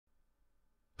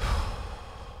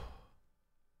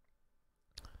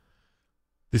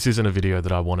This isn't a video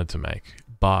that I wanted to make,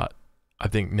 but I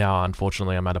think now,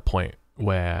 unfortunately, I'm at a point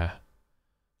where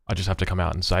I just have to come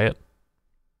out and say it.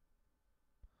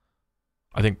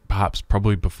 I think perhaps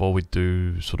probably before we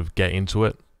do sort of get into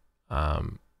it,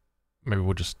 maybe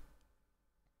we'll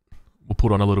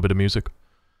put on a little bit of music.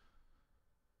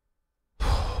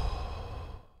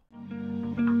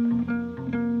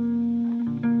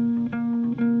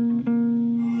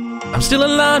 I'm still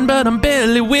in line, but I'm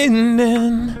barely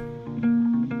winning.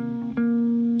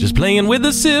 Just playing with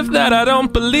a sieve that I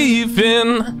don't believe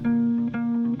in.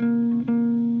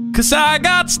 'Cause I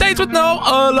got states with no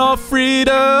law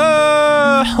freedom.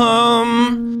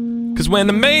 'Cause when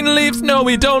the main leaves, no,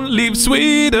 we don't leave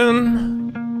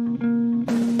Sweden.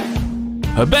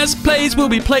 Her best plays will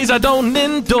be plays I don't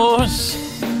endorse.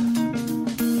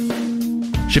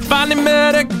 She finally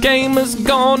met a gamer's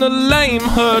gonna lame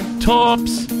her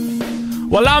torps.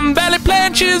 While I'm barely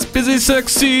playing, she's busy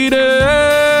succeeding.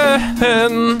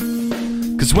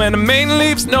 'Cause when the main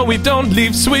leaves, no, we don't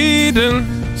leave Sweden.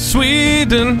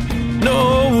 Sweden,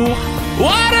 no.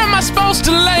 What am I supposed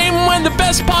to lame when the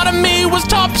best part of me was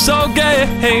tops all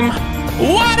game?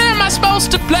 What am I supposed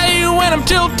to play when I'm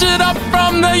tilted up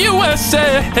from the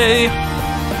USA?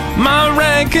 My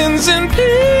rankings in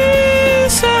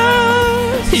pieces,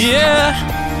 yeah.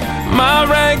 My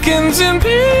rankings in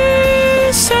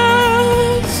pieces.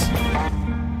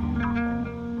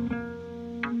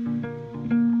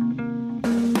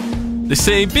 They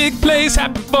say big plays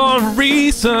happen for a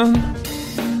reason,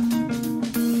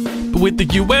 but with the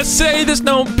USA there's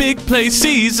no big play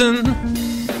season.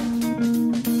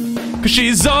 'Cause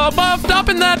she's all buffed up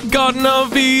in that Garden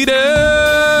of Eden.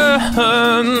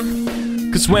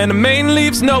 'Cause when the main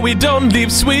leaves, no, we don't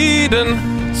leave Sweden.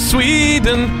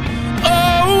 Sweden,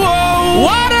 oh,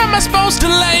 what am I supposed to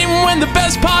lame when the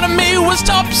best part of me was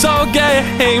tops all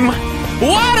game?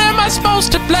 What am I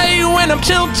supposed to play when I'm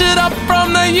tilted up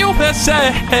from the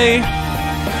USA?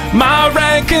 My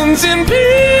rankings in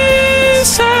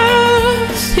pieces,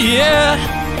 yeah.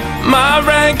 My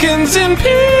rankings in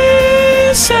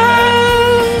pieces,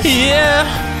 yeah.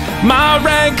 My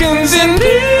rankings in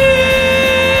pieces.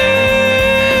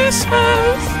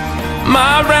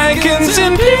 My rankings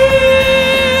in pieces.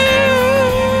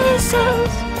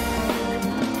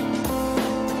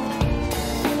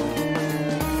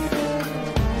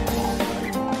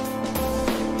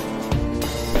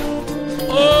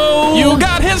 Oh, you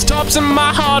got his tops in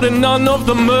my heart and none of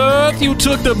the mirth. You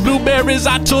took the blueberries,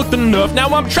 I took the nerf.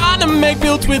 Now I'm trying to make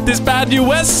builds with this bad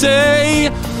USA.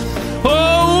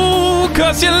 Oh,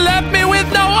 'cause you left me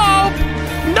with no hope.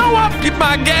 No hope in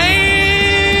my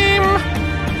game.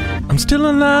 I'm still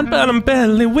in line, but I'm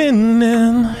barely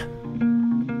winning.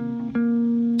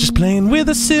 Just playing with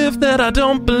a sieve that I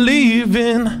don't believe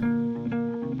in.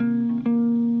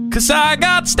 'Cause I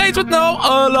got states with no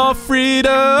law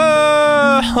freedom.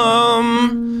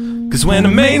 'Cause when the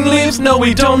main leaves, no,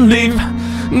 we don't leave.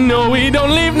 No, we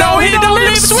don't leave. No, we don't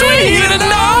leave Sweden.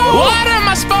 No. What am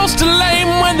I supposed to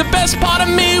lame when the best part of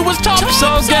me was tops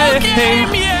all game?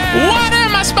 Yeah. What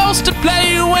am I supposed to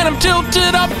play when I'm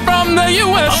tilted up from the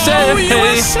USA? Oh,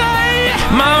 USA.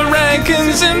 My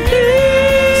rankings in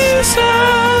pieces,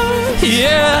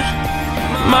 yeah.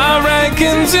 My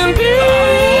rankings in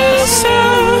pieces,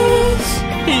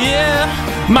 yeah.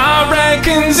 My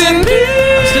rankings in pieces.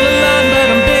 I'm still alive, but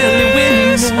I'm barely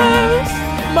winning.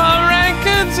 My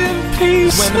rankings in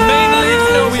pieces. When the main leaves,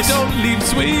 no, we don't leave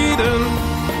Sweden.